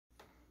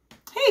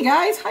Hey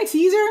guys, hi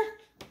Caesar.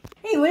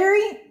 Hey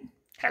Larry.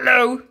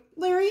 Hello.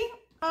 Larry,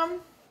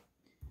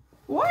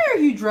 why are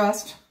you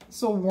dressed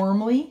so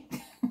warmly?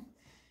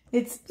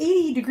 It's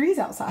 80 degrees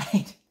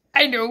outside.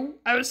 I know,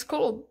 I was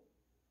cold.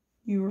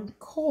 You were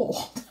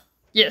cold.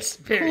 Yes,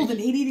 very. Cold at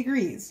 80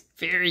 degrees.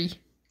 Very.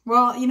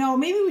 Well, you know,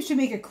 maybe we should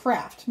make a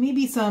craft.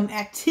 Maybe some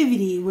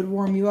activity would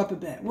warm you up a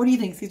bit. What do you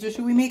think, Caesar?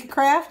 Should we make a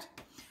craft?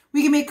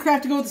 We can make a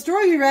craft to go with the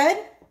story we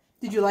read.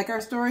 Did you like our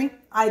story?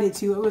 I did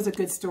too. It was a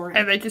good story.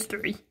 I like the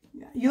story.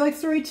 You like the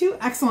story too?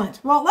 Excellent.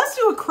 Well, let's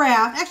do a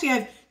craft. Actually, I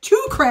have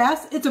two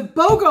crafts. It's a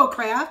BOGO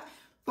craft.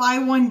 Buy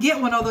one,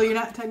 get one, although you're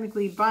not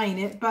technically buying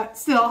it. But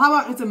still, how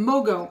about it's a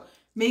MOGO?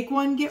 Make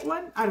one, get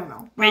one? I don't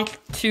know. Well, make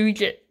two,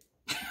 get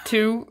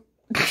two.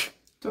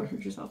 Don't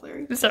hurt yourself,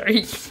 Larry.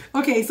 Sorry.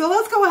 Okay, so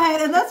let's go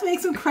ahead and let's make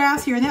some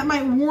crafts here. And that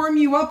might warm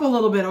you up a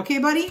little bit. Okay,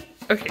 buddy?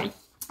 Okay.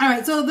 All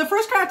right, so the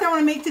first craft I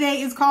want to make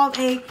today is called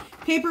a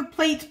paper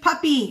plate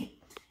puppy.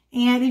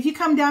 And if you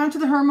come down to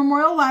the Her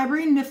Memorial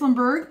Library in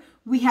Mifflinburg,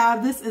 we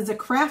have this as a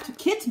craft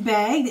kit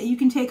bag that you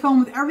can take home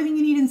with everything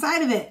you need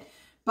inside of it.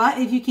 But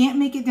if you can't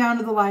make it down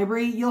to the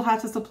library, you'll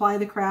have to supply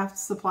the craft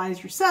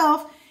supplies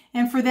yourself.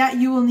 And for that,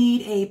 you will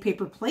need a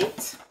paper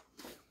plate,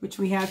 which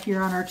we have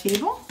here on our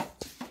table.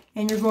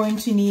 And you're going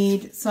to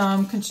need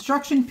some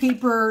construction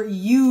paper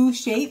U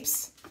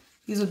shapes.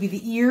 These will be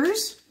the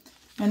ears.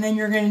 And then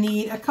you're going to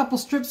need a couple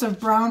strips of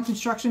brown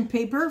construction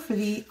paper for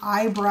the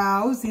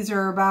eyebrows. These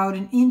are about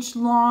 1 inch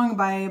long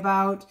by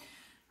about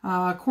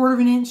a 1/4 of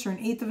an inch or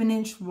 1/8 of an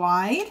inch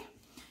wide.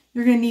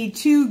 You're going to need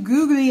 2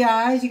 googly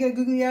eyes. You got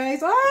googly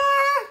eyes?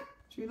 Ah!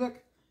 Should we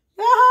look?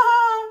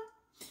 Ah!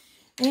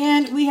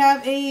 And we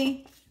have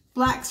a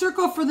black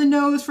circle for the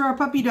nose for our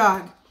puppy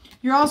dog.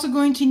 You're also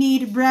going to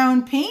need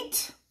brown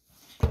paint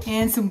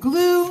and some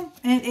glue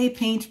and a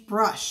paint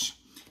brush.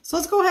 So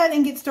let's go ahead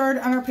and get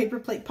started on our paper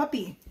plate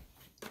puppy.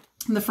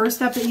 And the first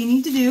step that you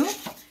need to do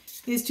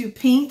is to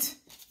paint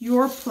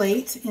your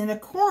plate in a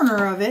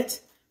corner of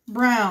it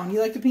brown. You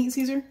like to paint,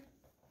 Caesar?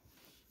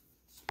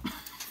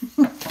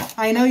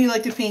 I know you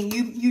like to paint.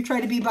 You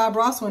tried to be Bob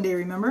Ross one day,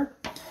 remember?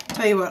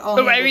 Tell you what.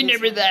 Oh, I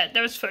remember that.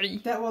 That was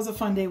funny. That was a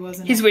fun day,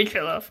 wasn't it? His wig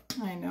fell off.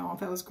 I know.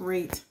 That was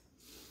great.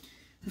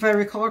 If I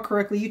recall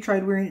correctly, you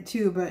tried wearing it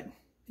too, but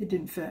it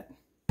didn't fit.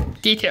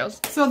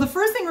 Details. So the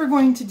first thing we're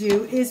going to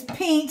do is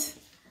paint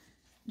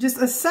just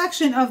a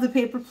section of the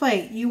paper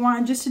plate. You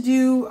want just to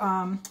do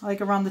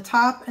like around the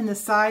top and the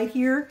side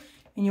here.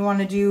 And you want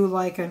to do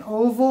like an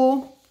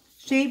oval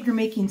shape. You're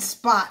making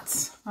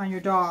spots on your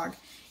dog.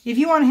 If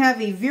you want to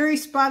have a very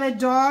spotted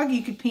dog,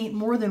 you could paint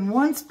more than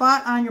one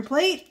spot on your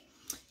plate.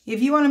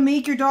 If you want to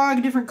make your dog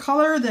a different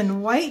color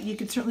than white, you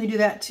could certainly do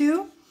that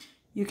too.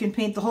 You can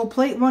paint the whole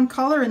plate one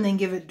color and then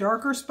give it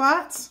darker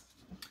spots.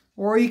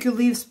 Or you could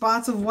leave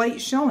spots of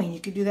white showing. You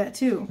could do that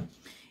too.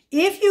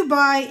 If you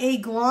buy a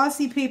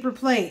glossy paper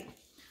plate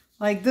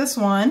like this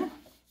one,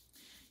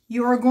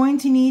 you are going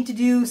to need to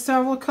do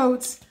several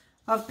coats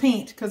of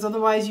paint because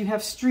otherwise you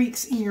have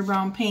streaks in your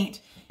brown paint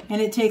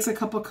and it takes a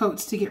couple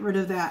coats to get rid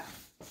of that.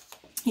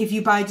 If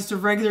you buy just a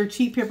regular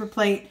cheap paper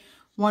plate,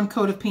 1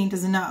 coat of paint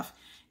is enough.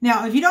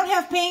 Now, if you don't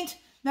have paint,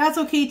 that's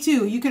okay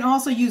too. You can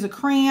also use a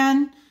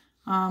crayon.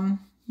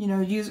 You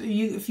know,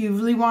 if you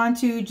really want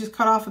to, just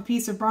cut off a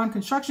piece of brown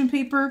construction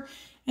paper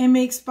and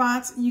make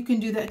spots. You can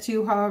do that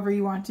too, however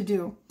you want to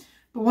do.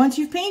 But once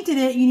you've painted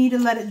it, you need to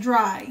let it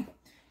dry.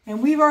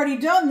 And we've already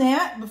done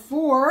that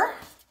before.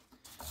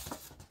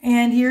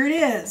 And here it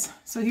is.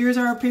 So here's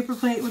our paper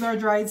plate with our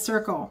dried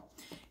circle.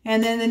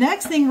 And then the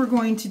next thing we're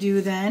going to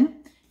do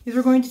then is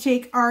we're going to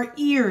take our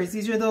ears.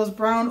 These are those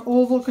brown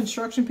oval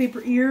construction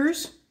paper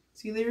ears.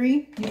 See,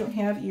 Larry, you don't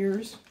have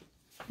ears.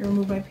 Here,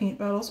 remove my paint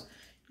bottles.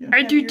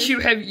 I do too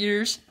have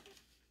ears.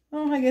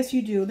 Oh, I guess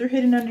you do. They're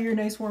hidden under your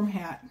nice warm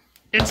hat.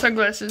 And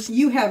sunglasses.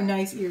 You have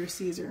nice ears,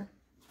 Caesar.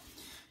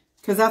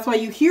 Because that's why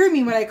you hear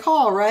me when I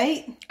call,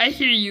 right? I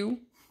hear you.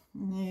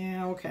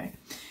 Yeah, okay.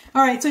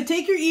 All right, so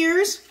take your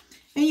ears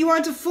and you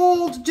want to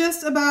fold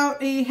just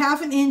about a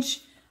 1/2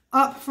 inch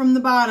up from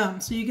the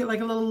bottom. So you get like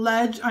a little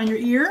ledge on your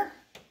ear,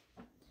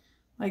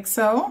 like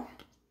so.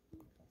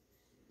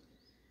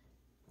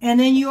 And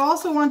then you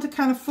also want to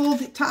kind of fold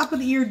the top of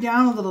the ear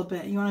down a little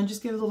bit. You want to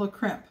just give it a little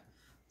crimp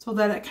so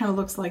that it kind of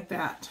looks like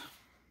that.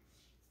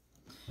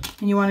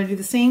 And you want to do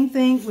the same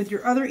thing with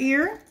your other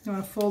ear. You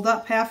want to fold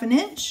up 1/2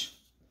 inch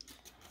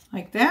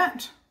like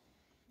that.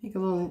 Make a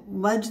little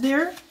ledge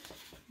there.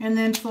 And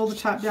then fold the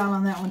top down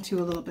on that one too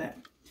a little bit.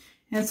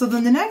 And so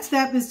then the next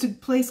step is to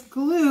place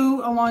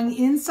glue along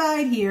the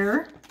inside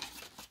here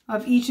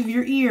of each of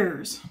your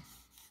ears.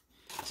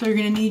 So you're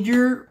going to need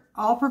your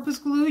all-purpose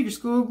glue, your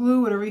school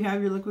glue, whatever you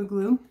have, your liquid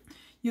glue.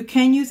 You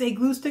can use a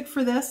glue stick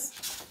for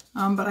this,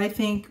 but I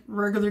think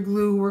regular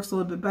glue works a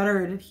little bit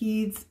better. It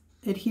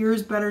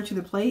adheres better to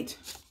the plate.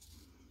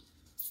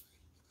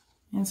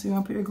 And so you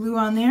want to put your glue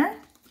on there.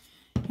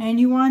 And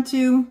you want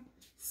to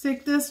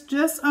stick this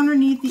just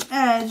underneath the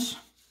edge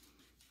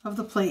of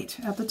the plate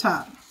at the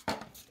top.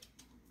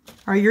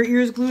 Are your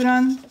ears glued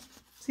on,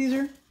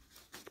 Caesar?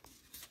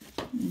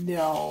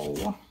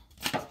 No.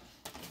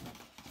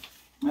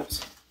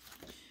 Oops.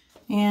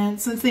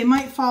 And since they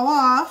might fall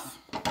off,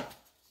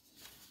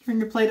 turn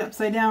your plate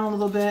upside down a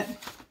little bit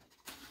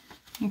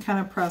and kind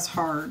of press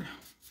hard.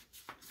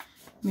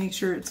 Make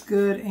sure it's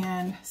good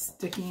and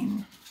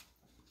sticking.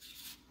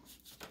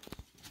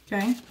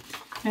 Okay,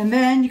 and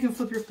then you can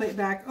flip your plate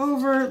back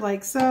over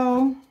like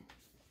so,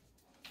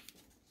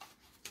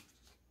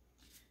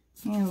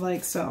 and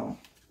like so.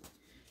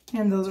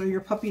 And those are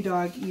your puppy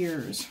dog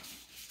ears.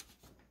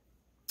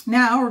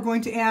 Now we're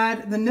going to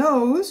add the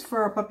nose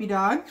for our puppy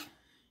dog.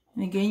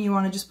 And again, you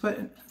want to just put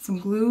some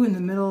glue in the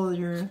middle of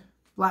your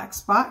black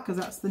spot,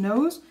 because that's the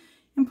nose,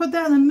 and put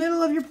that in the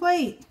middle of your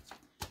plate,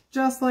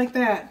 just like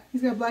that.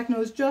 He's got a black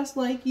nose just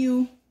like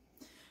you.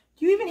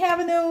 Do you even have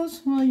a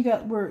nose? Well, you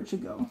got where it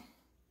should go.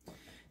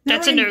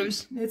 That's a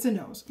nose. It's a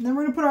nose. And then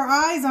we're going to put our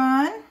eyes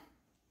on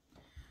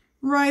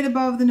right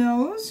above the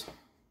nose,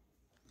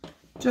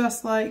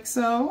 just like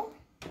so.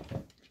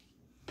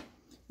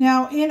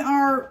 Now in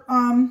our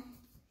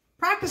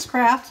practice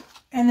craft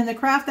and in the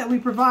craft that we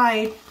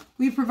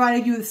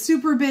provided you with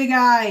super big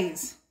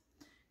eyes,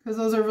 because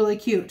those are really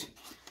cute.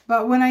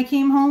 But when I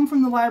came home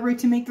from the library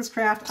to make this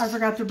craft, I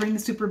forgot to bring the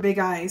super big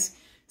eyes.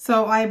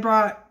 So I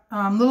brought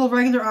little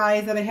regular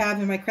eyes that I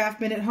have in my craft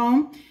bin at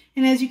home.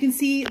 And as you can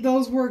see,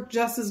 those work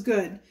just as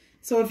good.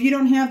 So if you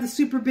don't have the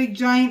super big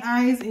giant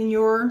eyes in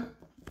your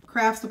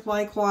craft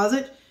supply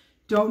closet,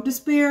 don't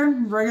despair.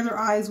 Regular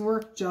eyes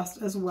work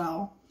just as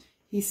well.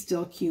 He's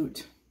still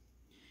cute.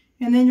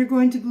 And then you're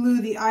going to glue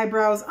the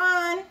eyebrows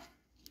on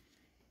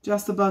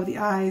just above the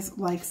eyes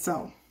like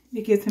so.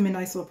 It gives him a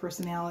nice little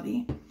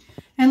personality.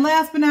 And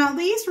last but not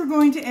least, we're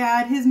going to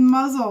add his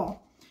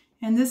muzzle.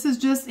 And this is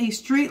just a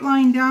straight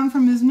line down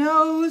from his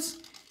nose.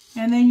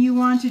 And then you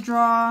want to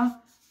draw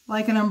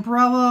like an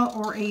umbrella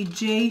or a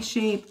J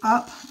shape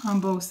up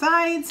on both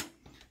sides,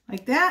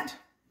 like that.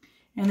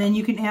 And then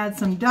you can add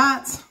some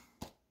dots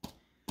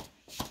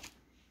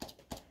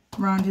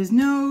around his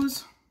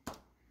nose.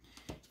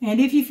 And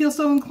if you feel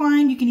so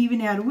inclined, you can even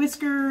add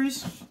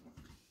whiskers,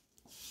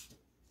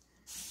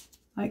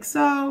 like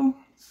so.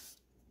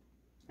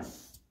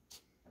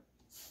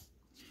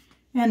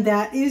 And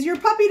that is your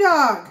puppy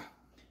dog,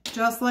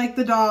 just like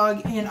the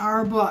dog in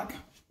our book.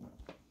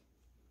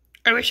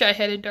 I wish I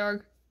had a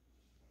dog.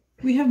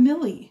 We have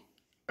Millie.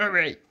 All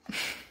right.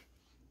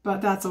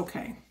 But that's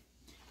okay.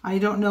 I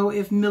don't know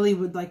if Millie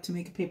would like to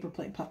make a paper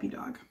plate puppy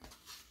dog.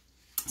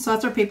 So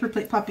that's our paper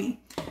plate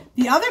puppy.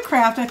 The other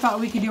craft I thought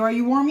we could do, are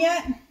you warm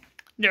yet?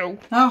 No.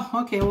 Oh,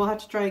 okay, we'll have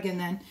to try again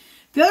then.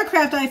 The other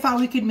craft I thought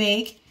we could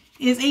make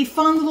is a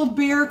fun little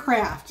bear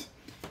craft.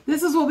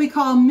 This is what we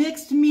call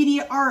mixed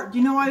media art. Do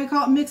you know why we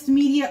call it mixed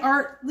media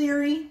art,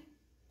 Larry?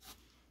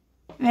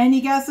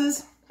 Any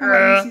guesses? How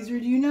about you, Caesar?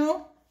 Do you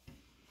know?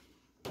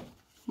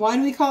 Why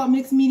do we call it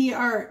mixed media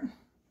art?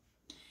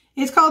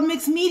 It's called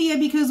mixed media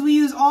because we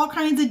use all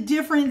kinds of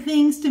different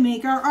things to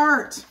make our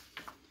art.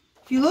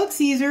 If you look,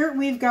 Caesar,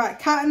 we've got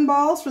cotton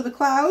balls for the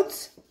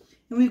clouds,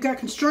 and we've got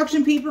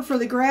construction paper for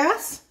the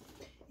grass,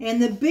 and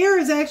the bear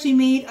is actually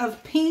made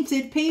of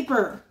painted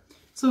paper.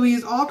 So we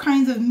use all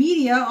kinds of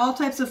media, all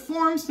types of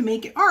forms to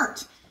make it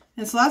art.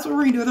 And so that's what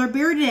we're going to do with our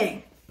bear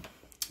today.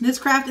 This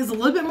craft is a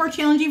little bit more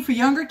challenging for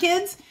younger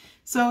kids.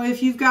 So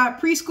if you've got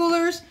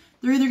preschoolers,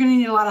 they're either going to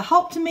need a lot of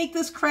help to make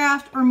this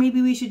craft, or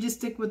maybe we should just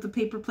stick with the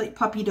paper plate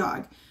puppy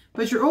dog.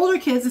 But your older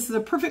kids, this is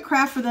a perfect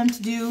craft for them to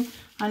do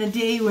on a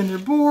day when they're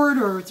bored,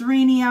 or it's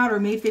rainy out, or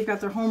maybe they've got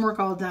their homework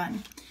all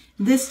done.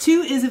 This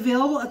too is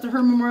available at the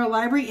Herb Memorial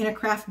Library in a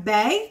craft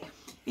bag.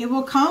 It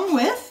will come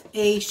with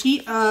a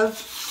sheet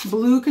of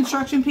blue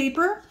construction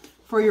paper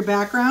for your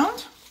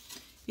background.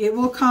 It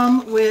will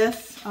come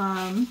with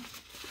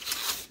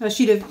a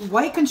sheet of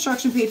white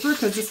construction paper,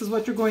 because this is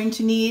what you're going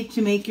to need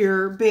to make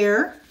your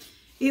bear.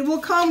 It will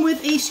come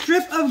with a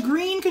strip of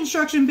green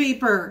construction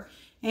paper.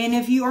 And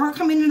if you aren't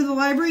coming into the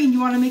library and you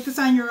want to make this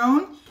on your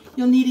own,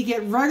 you'll need to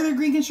get regular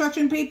green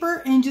construction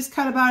paper and just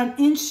cut about an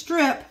inch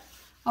strip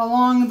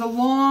along the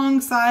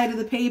long side of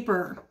the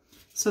paper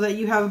so that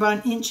you have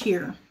about an inch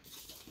here.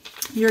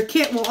 Your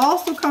kit will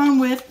also come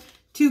with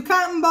 2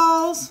 cotton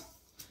balls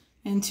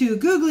and 2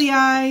 googly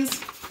eyes,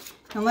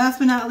 and last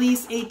but not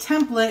least, a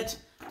template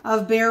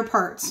of bear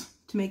parts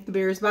to make the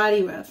bear's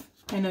body with.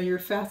 I know you're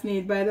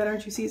fascinated by that,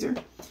 aren't you, Caesar?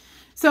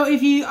 So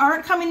if you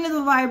aren't coming to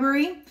the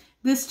library,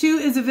 this too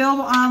is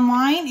available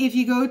online. If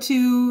you go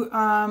to,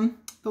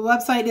 the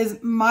website is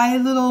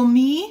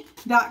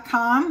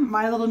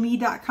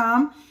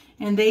mylittleme.com,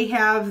 and they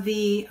have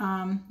the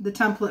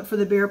template for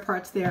the bear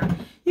parts there.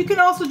 You can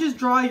also just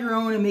draw your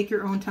own and make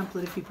your own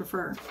template if you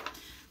prefer.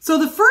 So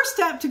the first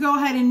step to go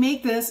ahead and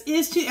make this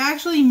is to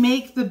actually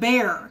make the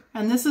bear.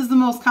 And this is the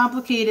most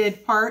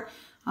complicated part.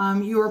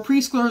 Your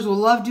preschoolers will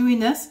love doing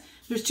this.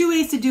 There's 2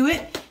 ways to do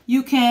it.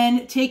 You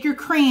can take your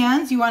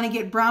crayons. You want to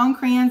get brown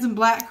crayons and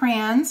black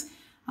crayons,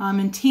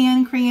 and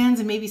tan crayons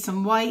and maybe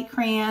some white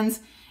crayons.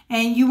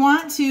 And you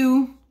want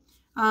to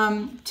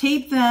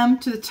tape them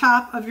to the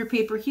top of your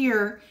paper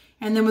here.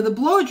 And then with a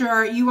blow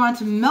dryer, you want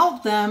to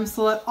melt them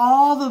so that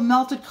all the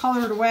melted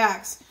colored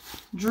wax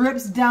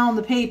drips down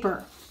the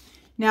paper.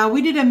 Now,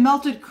 we did a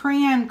melted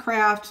crayon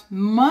craft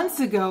months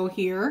ago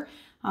here,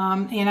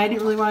 and I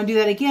didn't really want to do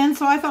that again,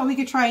 so I thought we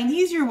could try an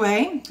easier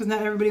way, because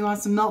not everybody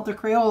wants to melt their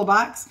Crayola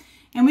box,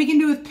 and we can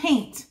do it with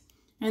paint.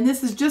 And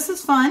this is just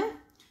as fun.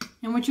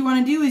 And what you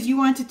want to do is you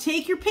want to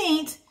take your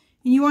paint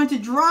and you want to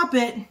drop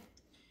it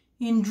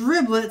in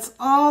driblets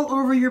all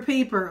over your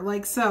paper,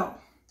 like so.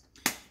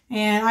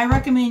 And I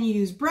recommend you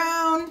use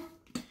brown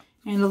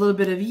and a little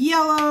bit of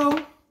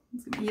yellow.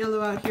 It's going to be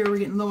yellow out here. We're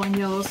getting low on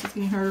yellow, so it's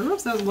getting harder.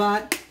 Oops, that was a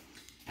lot.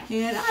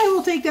 And I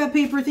will take that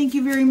paper. Thank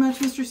you very much,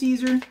 Mr.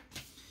 Caesar.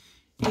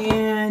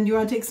 And you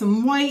want to take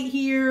some white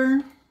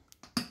here,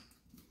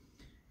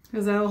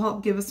 because that will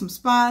help give us some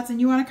spots. And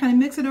you want to kind of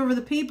mix it over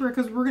the paper,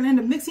 because we're going to end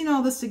up mixing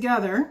all this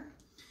together.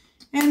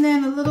 And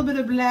then a little bit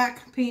of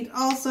black paint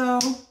also,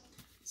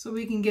 so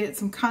we can get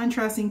some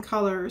contrasting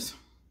colors.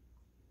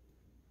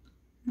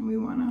 And we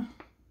want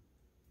to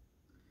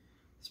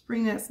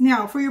spring that.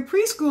 Now, for your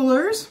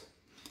preschoolers,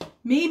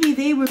 maybe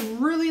they would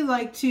really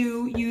like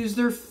to use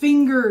their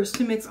fingers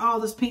to mix all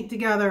this paint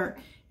together.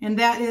 And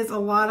that is a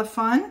lot of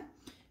fun.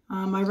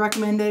 I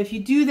recommend that if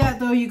you do that,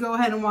 though, you go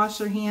ahead and wash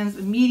your hands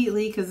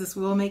immediately, because this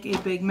will make a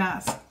big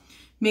mess.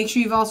 Make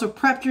sure you've also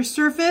prepped your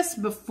surface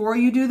before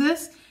you do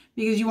this,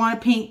 because you want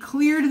to paint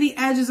clear to the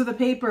edges of the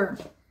paper.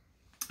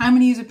 I'm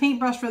going to use a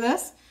paintbrush for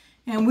this,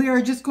 and we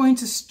are just going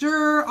to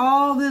stir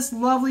all this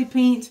lovely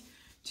paint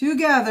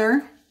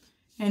together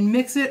and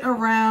mix it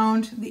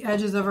around the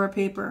edges of our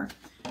paper.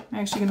 I'm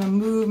actually going to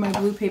move my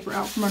blue paper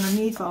out from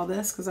underneath all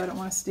this, because I don't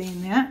want to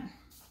stain that.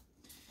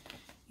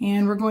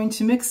 And we're going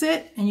to mix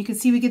it, and you can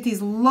see we get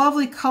these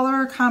lovely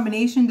color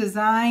combination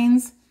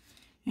designs,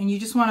 and you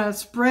just want to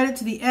spread it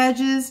to the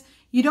edges.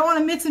 You don't want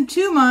to mix them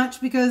too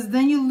much, because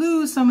then you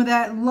lose some of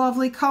that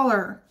lovely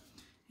color.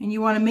 And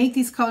you want to make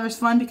these colors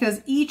fun,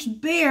 because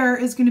each bear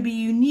is going to be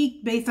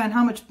unique based on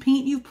how much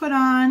paint you've put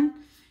on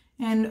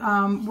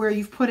and where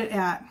you've put it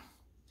at.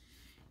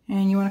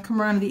 And you want to come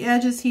around to the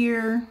edges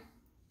here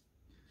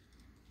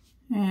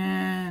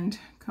and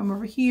come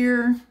over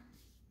here.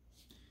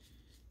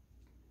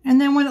 And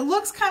then when it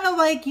looks kind of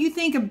like you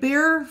think a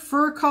bear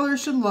fur color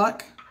should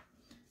look,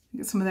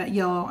 get some of that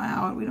yellow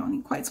out. We don't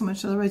need quite so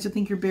much, otherwise you'll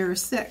think your bear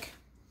is sick.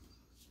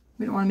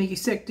 We don't want to make you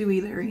sick, do we,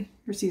 Larry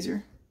or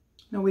Caesar?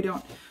 No, we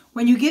don't.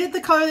 When you get it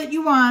the color that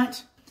you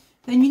want,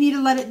 then you need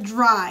to let it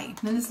dry.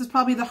 And this is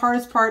probably the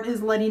hardest part,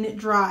 is letting it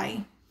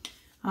dry.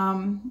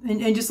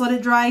 And just let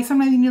it dry.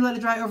 Sometimes you need to let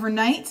it dry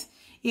overnight.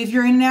 If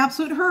you're in an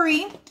absolute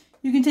hurry,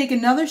 you can take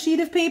another sheet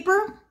of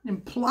paper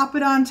and plop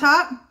it on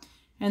top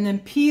and then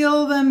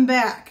peel them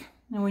back.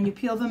 And when you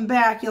peel them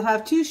back, you'll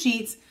have 2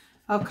 sheets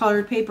of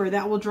colored paper.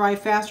 That will dry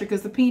faster,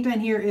 because the paint on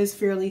here is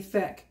fairly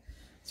thick.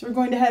 So we're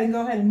going to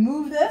go ahead and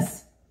move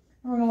this.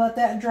 We're going to let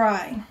that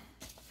dry.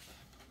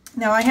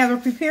 Now I have a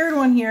prepared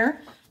one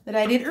here that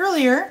I did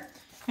earlier,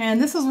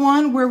 and this is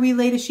one where we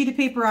laid a sheet of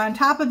paper on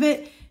top of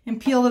it and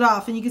peeled it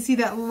off, and you can see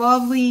that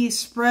lovely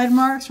spread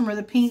marks from where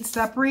the paint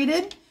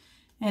separated,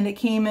 and it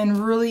came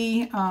in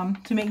really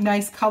to make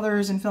nice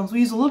colors and films.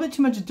 We used a little bit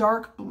too much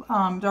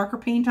darker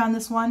paint on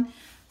this one,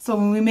 so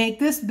when we make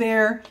this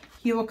bear,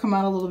 he will come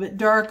out a little bit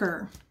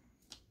darker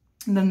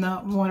than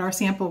what our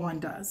sample one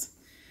does.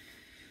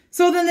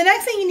 So then the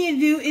next thing you need to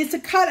do is to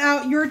cut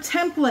out your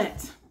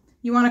template.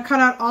 You want to cut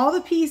out all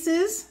the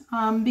pieces,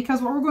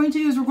 because what we're going to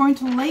do is we're going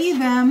to lay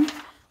them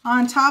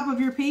on top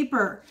of your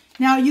paper.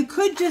 Now you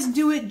could just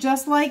do it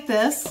just like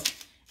this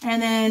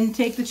and then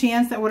take the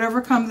chance that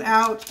whatever comes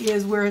out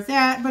is where it's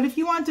at. But if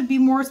you want to be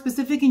more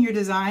specific in your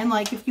design,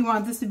 like if you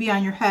want this to be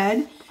on your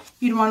head,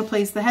 you'd want to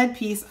place the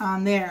headpiece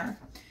on there.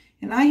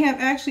 And I have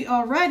actually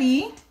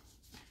already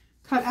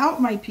cut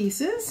out my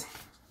pieces.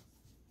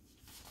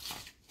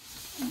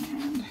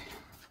 And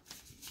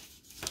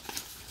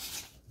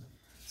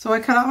so I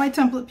cut out my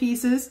template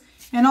pieces,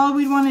 and all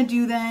we'd want to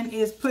do then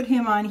is put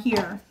him on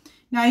here.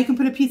 Now you can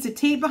put a piece of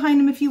tape behind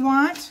him if you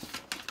want,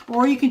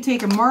 or you can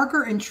take a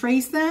marker and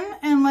trace them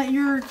and let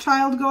your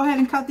child go ahead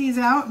and cut these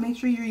out. Make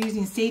sure you're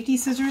using safety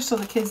scissors so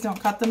the kids don't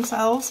cut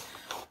themselves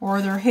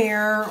or their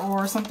hair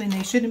or something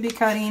they shouldn't be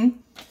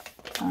cutting.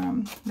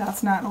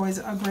 That's not always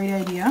a great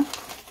idea.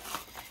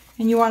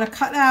 And you want to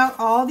cut out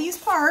all these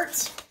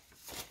parts,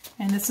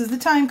 and this is the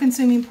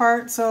time-consuming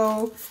part,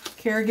 so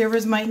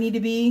caregivers might need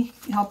to be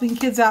helping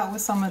kids out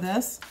with some of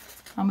this.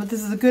 But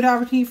this is a good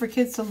opportunity for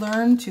kids to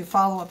learn to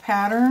follow a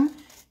pattern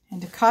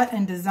and to cut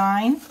and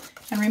design.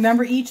 And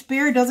remember, each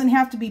bear doesn't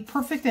have to be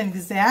perfect and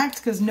exact,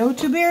 because no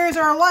 2 bears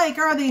are alike,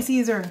 are they,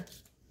 Caesar?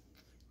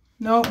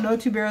 Nope, no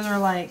 2 bears are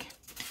alike.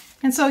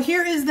 And so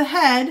here is the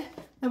head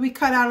that we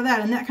cut out of that,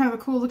 and that kind of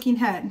a cool looking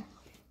head.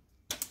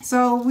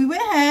 So we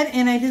went ahead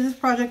and I did this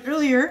project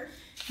earlier,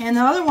 and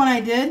the other one I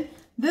did,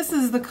 this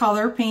is the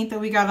color paint that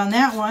we got on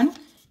that one.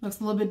 Looks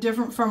a little bit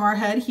different from our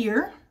head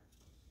here.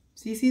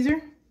 See,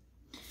 Caesar?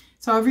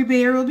 So every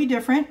bear will be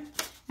different.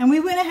 And we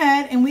went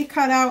ahead and we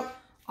cut out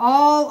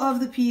all of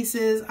the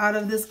pieces out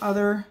of this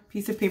other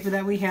piece of paper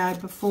that we had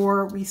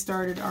before we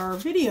started our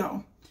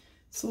video.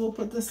 So we'll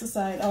put this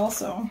aside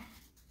also.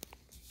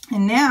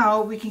 And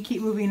now we can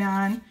keep moving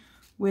on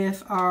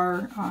with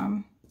our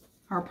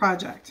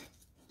project.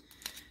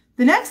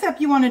 The next step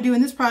you want to do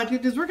in this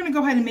project is we're going to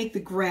go ahead and make the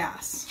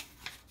grass.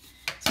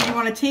 So you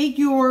want to take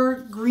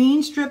your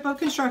green strip of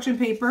construction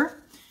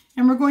paper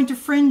and we're going to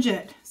fringe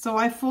it. So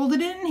I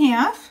folded it in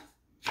half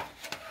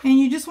and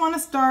you just want to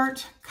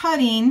start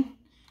cutting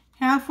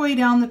halfway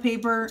down the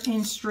paper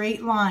in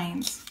straight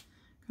lines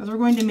because we're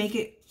going to make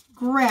it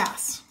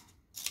grass.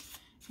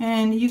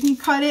 And you can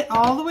cut it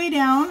all the way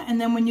down, and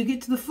then when you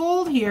get to the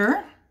fold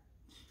here,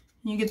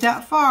 and you get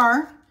that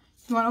far,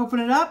 you want to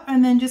open it up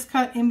and then just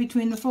cut in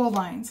between the fold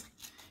lines.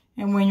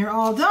 And when you're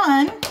all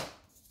done,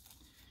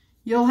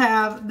 you'll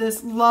have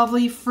this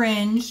lovely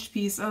fringed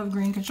piece of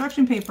green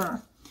construction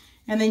paper.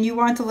 And then you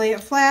want to lay it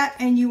flat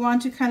and you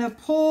want to kind of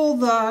pull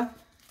the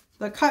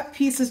cut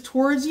pieces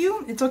towards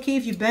you. It's okay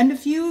if you bend a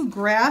few.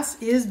 Grass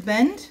is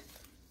bent.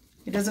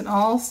 It doesn't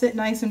all sit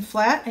nice and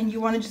flat, and you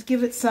want to just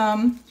give it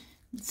some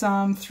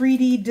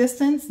 3D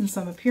distance and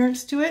some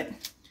appearance to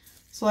it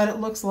so that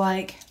it looks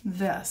like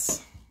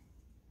this.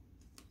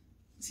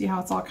 See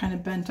how it's all kind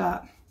of bent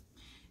up.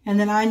 And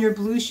then on your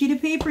blue sheet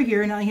of paper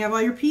here, now you have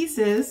all your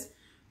pieces,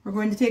 we're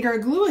going to take our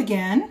glue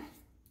again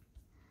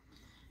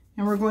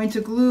and we're going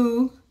to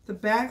glue the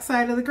back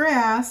side of the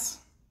grass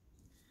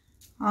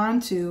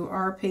onto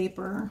our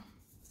paper.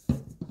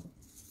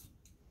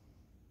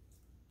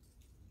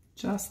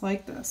 Just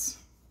like this.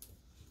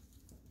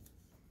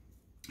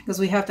 Because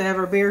we have to have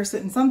our bear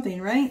sitting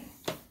something, right?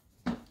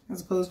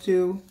 As opposed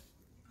to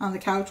on the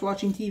couch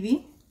watching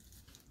TV.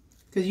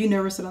 Because you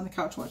never sit on the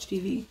couch watch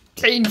TV.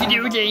 Playing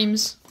video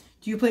games.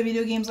 Do you play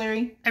video games,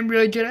 Larry? I'm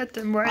really good at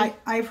them, right?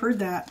 I've heard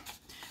that.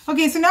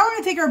 Okay, so now we're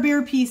going to take our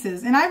bear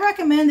pieces. And I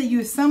recommend that you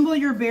assemble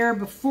your bear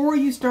before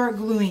you start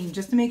gluing.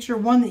 Just to make sure,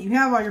 one, that you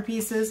have all your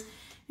pieces.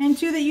 And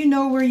two, that you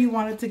know where you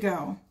want it to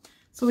go.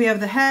 So we have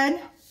the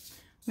head.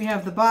 We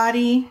have the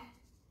body.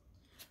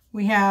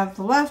 We have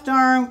the left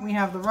arm, we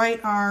have the right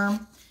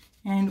arm,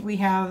 and we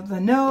have the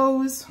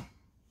nose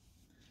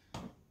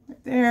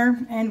right there,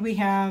 and we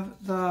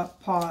have the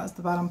paws,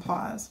 the bottom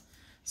paws.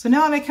 So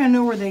now that I kind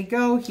of know where they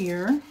go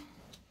here,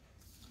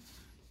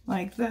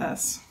 like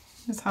this,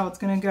 is how it's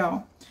going to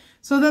go.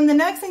 So then the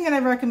next thing that I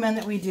recommend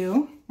that we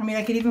do, I mean,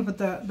 I could even put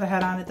the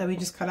head on it that we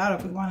just cut out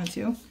if we wanted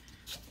to.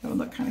 That would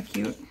look kind of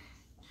cute.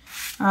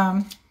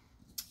 The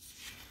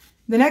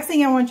next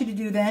thing I want you to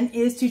do then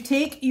is to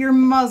take your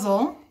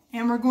muzzle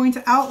and we're going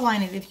to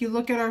outline it. If you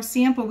look at our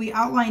sample, we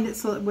outlined it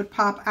so it would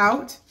pop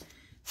out.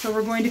 So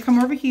we're going to come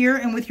over here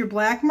and with your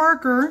black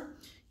marker,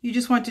 you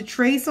just want to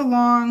trace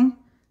along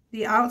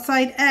the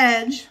outside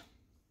edge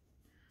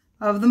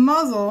of the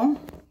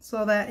muzzle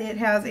so that it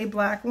has a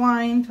black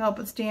line to help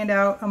it stand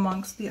out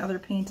amongst the other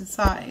painted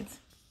sides.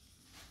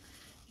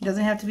 It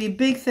doesn't have to be a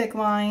big thick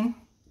line,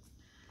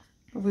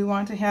 but we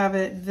want to have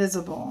it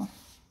visible.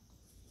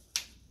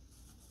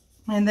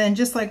 And then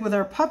just like with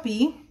our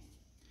puppy,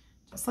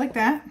 just like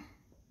that.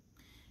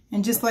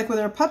 And just like with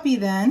our puppy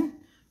then,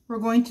 we're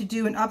going to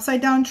do an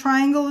upside down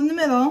triangle in the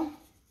middle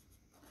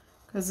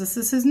because this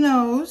is his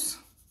nose.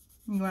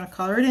 You want to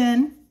color it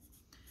in.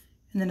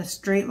 And then a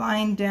straight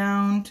line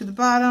down to the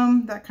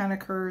bottom. That kind of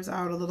curves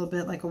out a little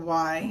bit like a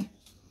Y.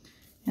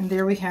 And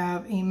there we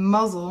have a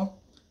muzzle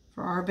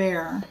for our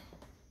bear.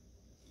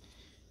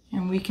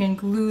 And we can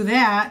glue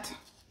that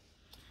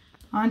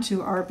onto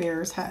our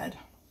bear's head.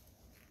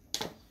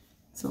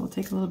 So we'll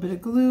take a little bit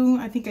of glue.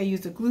 I think I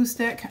used a glue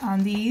stick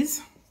on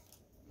these.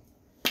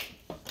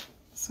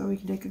 So we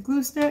can take a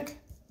glue stick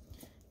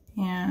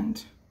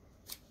and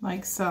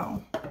like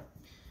so.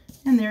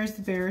 And there's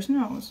the bear's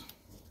nose.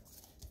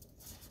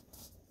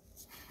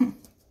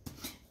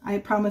 I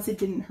promise it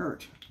didn't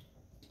hurt.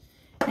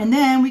 And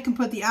then we can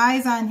put the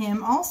eyes on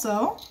him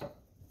also,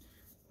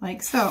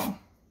 like so.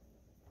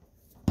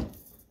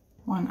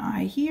 One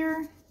eye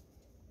here.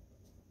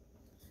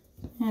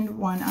 And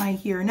one eye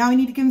here. Now we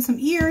need to give him some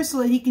ears so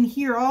that he can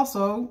hear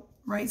also.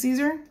 Right,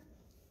 Caesar?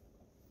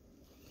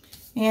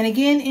 And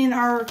again, in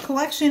our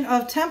collection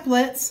of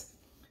templates,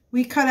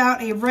 we cut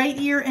out a right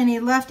ear and a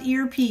left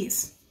ear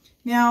piece.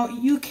 Now,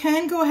 you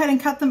can go ahead and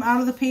cut them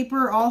out of the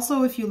paper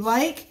also if you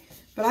like,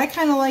 but I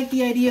kind of like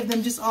the idea of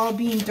them just all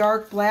being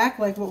dark black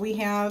like what we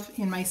have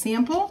in my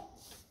sample.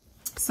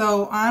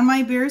 So on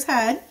my bear's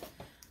head,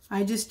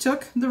 I just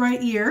took the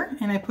right ear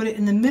and I put it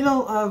in the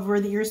middle of where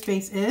the ear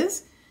space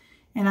is.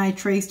 And I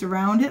traced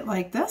around it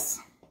like this.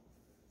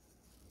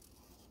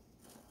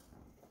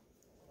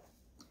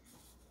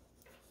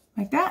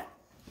 Like that.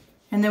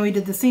 And then we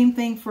did the same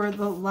thing for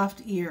the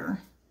left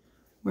ear,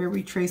 where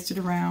we traced it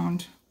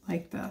around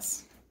like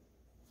this.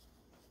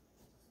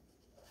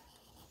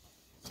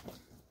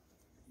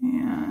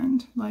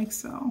 And like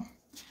so.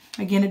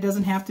 Again, it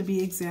doesn't have to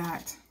be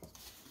exact.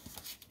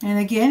 And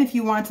again, if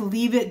you want to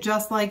leave it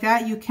just like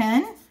that, you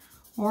can.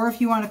 Or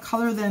if you want to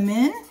color them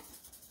in,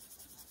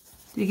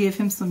 to give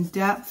him some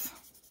depth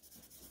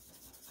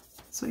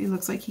so he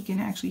looks like he can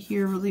actually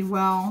hear really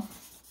well.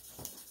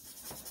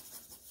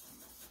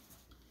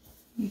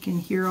 You can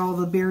hear all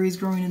the berries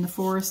growing in the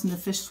forest and the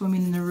fish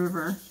swimming in the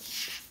river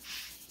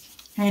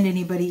and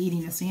anybody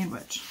eating a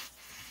sandwich,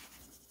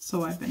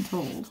 so I've been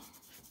told.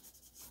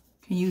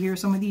 Can you hear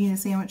someone eating a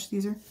sandwich,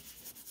 Caesar?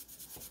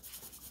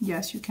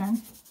 Yes, you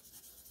can.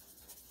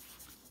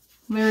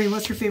 Larry,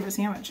 what's your favorite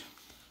sandwich?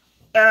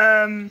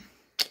 You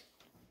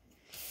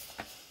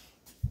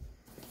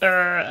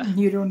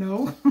don't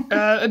know?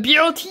 A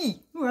BLT.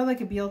 Ooh, I like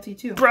a BLT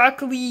too.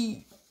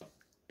 Broccoli.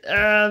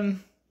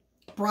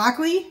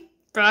 Broccoli?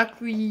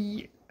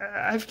 Broccoli.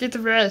 I forget the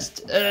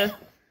rest.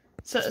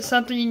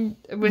 Something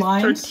with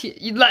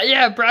tortilla.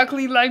 Yeah,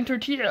 broccoli, lime,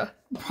 tortilla.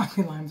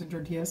 Broccoli, limes, and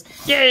tortillas.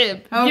 Yeah,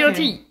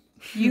 BLT.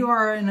 You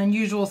are an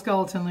unusual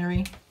skeleton,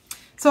 Larry.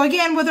 So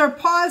again, with our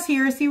paws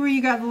here, see where you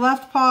got the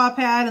left paw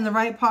pad and the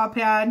right paw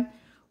pad?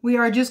 We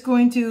are just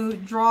going to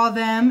draw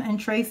them and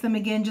trace them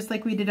again, just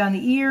like we did on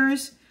the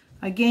ears.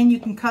 Again, you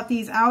can cut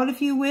these out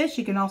if you wish.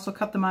 You can also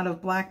cut them out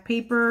of black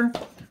paper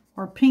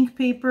or pink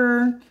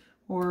paper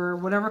or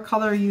whatever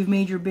color you've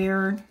made your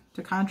bear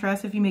to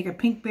contrast. If you make a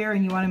pink bear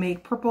and you want to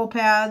make purple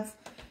pads,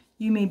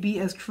 you may be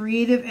as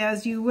creative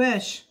as you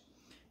wish.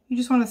 You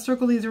just want to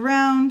circle these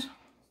around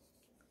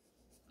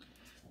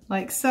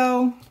like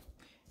so.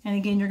 And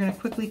again, you're going to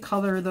quickly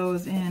color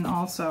those in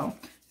also.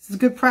 This is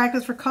good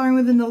practice for coloring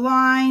within the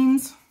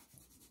lines.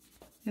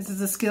 This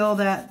is a skill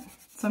that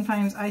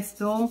sometimes I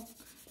still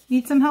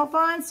need some help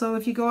on. So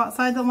if you go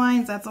outside the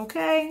lines, that's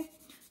okay.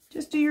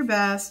 Just do your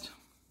best.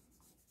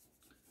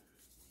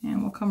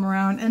 And we'll come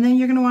around. And then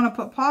you're going to want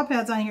to put paw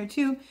pads on here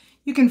too.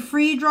 You can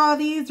free draw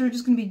these. They're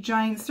just going to be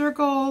giant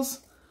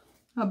circles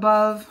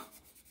above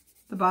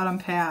the bottom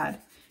pad.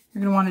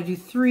 You're going to want to do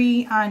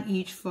 3 on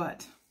each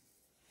foot.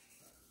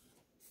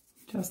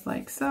 Just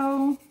like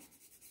so.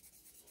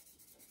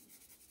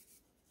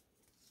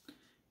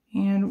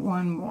 And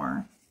one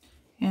more.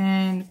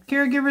 And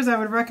caregivers, I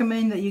would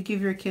recommend that you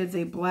give your kids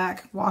a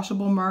black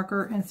washable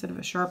marker instead of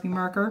a Sharpie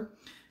marker.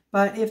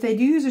 But if they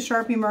do use a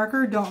Sharpie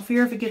marker, don't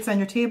fear if it gets on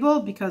your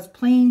table because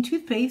plain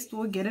toothpaste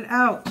will get it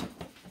out.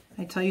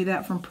 I tell you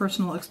that from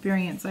personal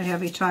experience. I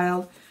have a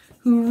child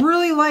who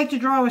really liked to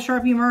draw with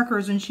Sharpie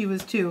markers when she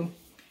was 2.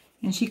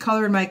 And she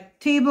colored my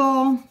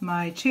table,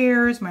 my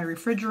chairs, my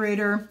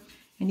refrigerator,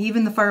 and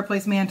even the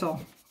fireplace mantle.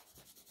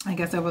 I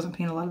guess I wasn't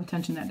paying a lot of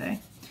attention that day.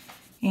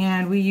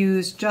 And we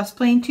used just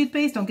plain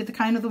toothpaste. Don't get the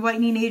kind with the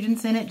whitening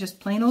agents in it, just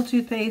plain old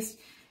toothpaste.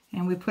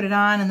 And we put it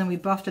on and then we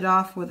buffed it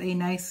off with a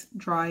nice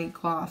dry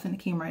cloth and it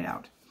came right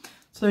out.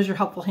 So there's your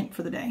helpful hint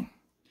for the day.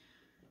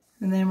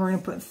 And then we're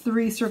going to put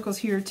 3 circles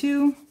here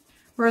too.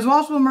 Whereas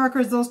washable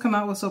markers, those come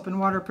out with soap and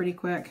water pretty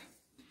quick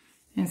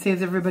and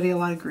saves everybody a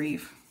lot of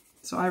grief.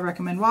 So I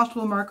recommend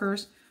washable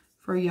markers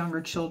for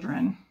younger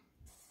children.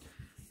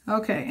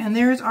 Okay, and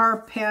there's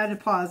our padded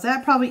paws.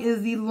 That probably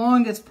is the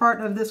longest part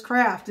of this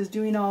craft, is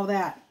doing all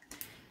that.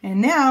 And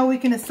now we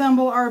can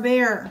assemble our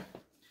bear.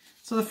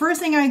 So the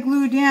first thing I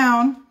glued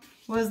down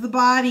was the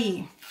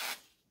body.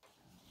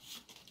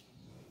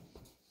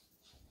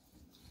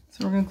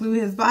 So we're going to glue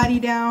his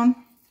body down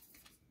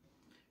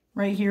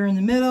right here in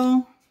the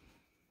middle.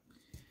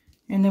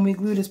 And then we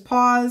glued his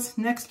paws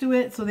next to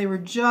it so they were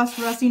just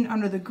resting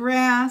under the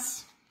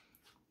grass.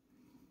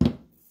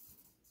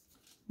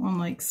 One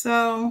like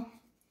so.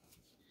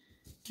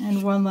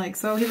 And one like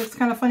so. He looks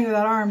kind of funny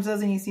without arms,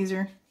 doesn't he,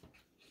 Caesar?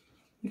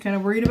 You kind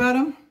of worried about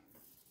him?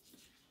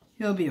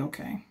 He'll be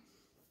okay.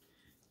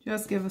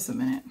 Just give us a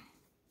minute.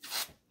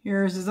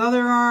 Here's his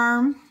other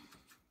arm.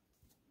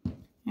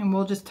 And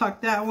we'll just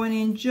tuck that one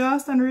in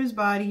just under his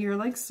body here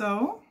like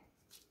so.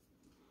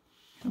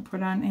 I'll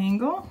put on an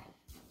angle.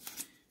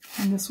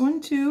 And this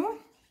one too.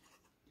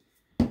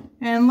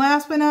 And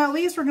last but not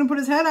least, we're going to put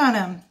his head on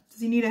him.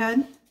 Does he need a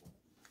head?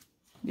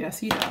 Yes,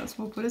 he does.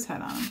 We'll put his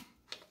head on him.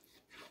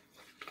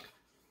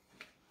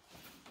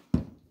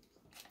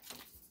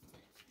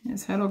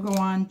 His head will go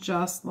on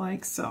just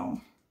like so.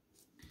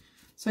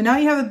 So now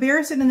you have a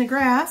bear sitting in the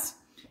grass.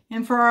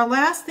 And for our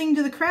last thing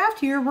to the craft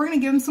here, we're going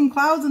to give him some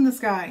clouds in the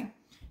sky.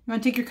 You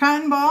want to take your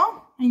cotton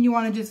ball and you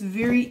want to just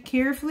very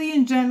carefully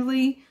and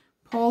gently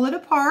pull it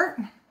apart.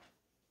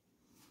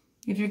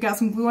 If you've got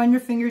some glue on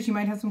your fingers, you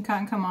might have some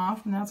cotton come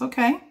off, and that's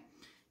okay.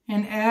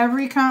 And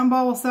every cotton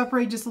ball will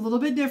separate just a little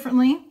bit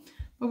differently.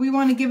 But we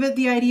want to give it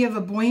the idea of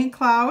a buoyant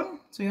cloud.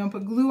 So you want to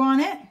put glue on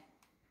it.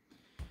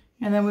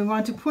 And then we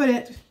want to put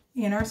it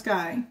in our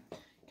sky.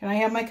 Can I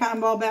have my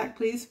cotton ball back,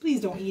 please?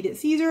 Please don't eat it.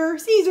 Caesar!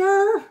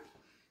 Caesar!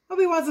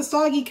 Nobody wants a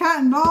soggy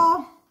cotton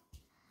ball.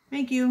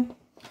 Thank you.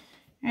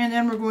 And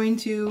then we're going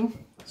to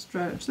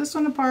stretch this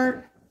one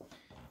apart.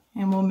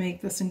 And we'll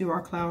make this into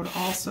our cloud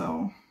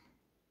also.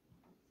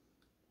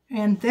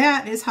 And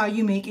that is how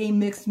you make a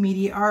mixed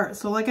media art.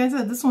 So like I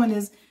said, this one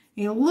is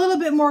a little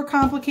bit more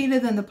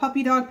complicated than the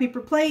puppy dog paper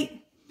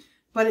plate.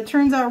 But it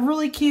turns out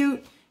really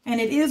cute.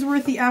 And it is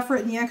worth the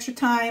effort and the extra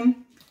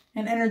time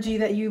and energy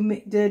that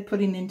you did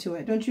putting into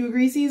it. Don't you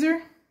agree,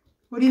 Caesar?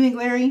 What do you think,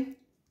 Larry?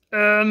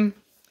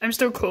 I'm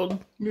still cold.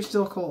 You're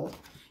still cold.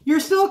 You're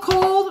still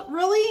cold?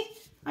 Really?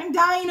 I'm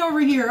dying over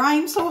here.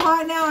 I'm so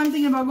hot now, I'm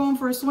thinking about going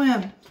for a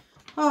swim.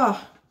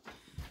 Oh,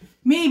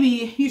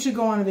 maybe you should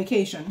go on a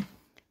vacation.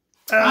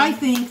 I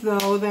think,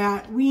 though,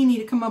 that we need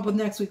to come up with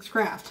next week's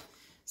craft.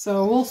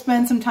 So we'll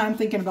spend some time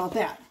thinking about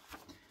that.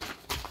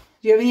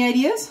 Do you have any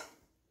ideas?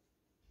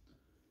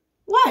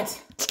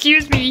 What?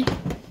 Excuse me.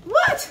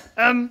 What?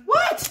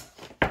 What?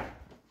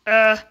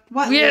 What?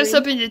 What, we Larry? have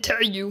something to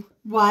tell you.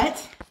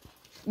 What?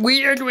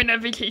 We are going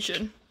on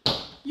vacation.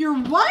 You're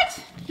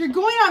what? You're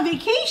going on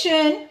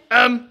vacation?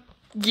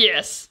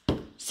 Yes.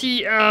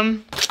 See,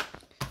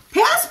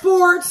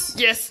 Passports?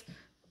 Yes.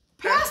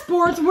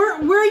 Passports? Where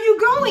are you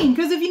going?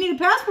 Because if you need a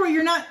passport,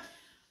 you're not...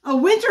 A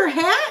winter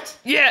hat?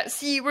 Yeah,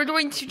 see, we're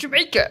going to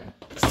Jamaica.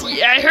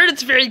 See, I heard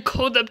it's very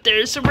cold up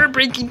there, so we're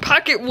bringing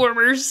pocket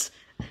warmers.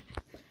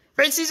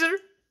 Right, Caesar?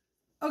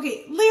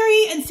 Okay,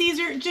 Larry and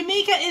Caesar,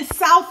 Jamaica is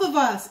south of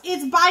us.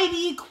 It's by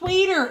the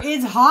equator.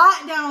 It's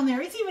hot down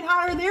there. It's even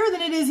hotter there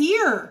than it is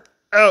here.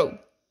 Oh.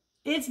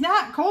 It's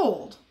not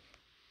cold.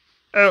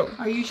 Oh.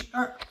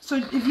 So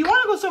if you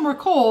want to go somewhere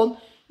cold,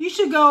 you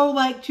should go,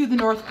 like, to the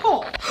North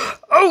Pole.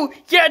 Oh,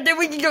 yeah, then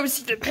we can go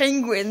see the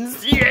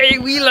penguins. Yay,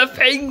 we love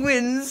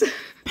penguins.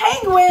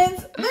 Penguins?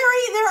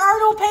 Larry, there are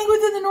no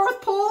penguins in the North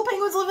Pole.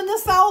 Penguins live in the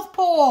South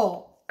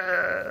Pole.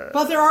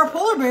 But there are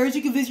polar bears.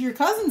 You can visit your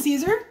cousin,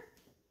 Caesar.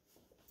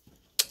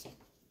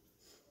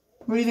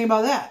 What do you think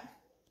about that?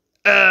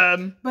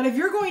 But if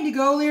you're going to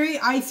go, Larry,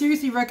 I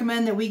seriously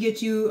recommend that we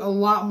get you a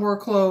lot more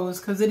clothes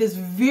because it is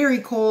very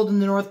cold in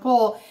the North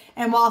Pole.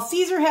 And while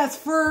Caesar has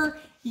fur,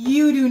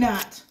 you do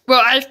not.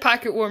 Well, I have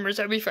pocket warmers.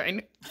 I'll be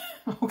fine.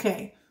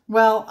 Okay.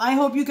 Well, I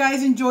hope you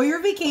guys enjoy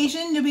your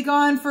vacation. You'll be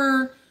gone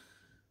for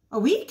a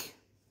week?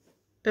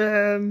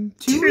 2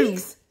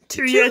 weeks?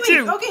 Two weeks.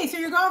 Okay, so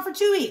you're gone for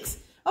 2 weeks.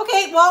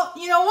 Okay, well,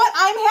 you know what?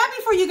 I'm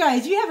happy for you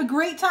guys. You have a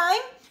great time.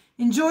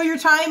 Enjoy your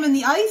time in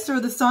the ice or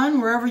the sun,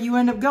 wherever you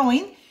end up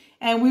going.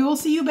 And we will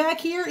see you back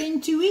here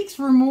in 2 weeks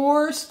for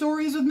more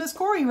stories with Miss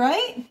Corrie,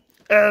 right?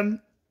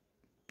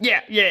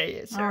 Yeah,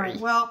 sorry. All right,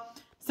 well,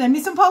 send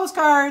me some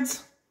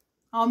postcards.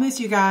 I'll miss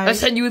you guys. I'll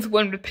send you with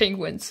one with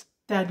penguins.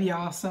 That'd be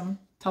awesome.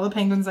 Tell the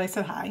penguins I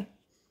said hi.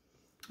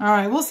 All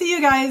right, we'll see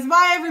you guys.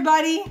 Bye,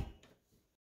 everybody.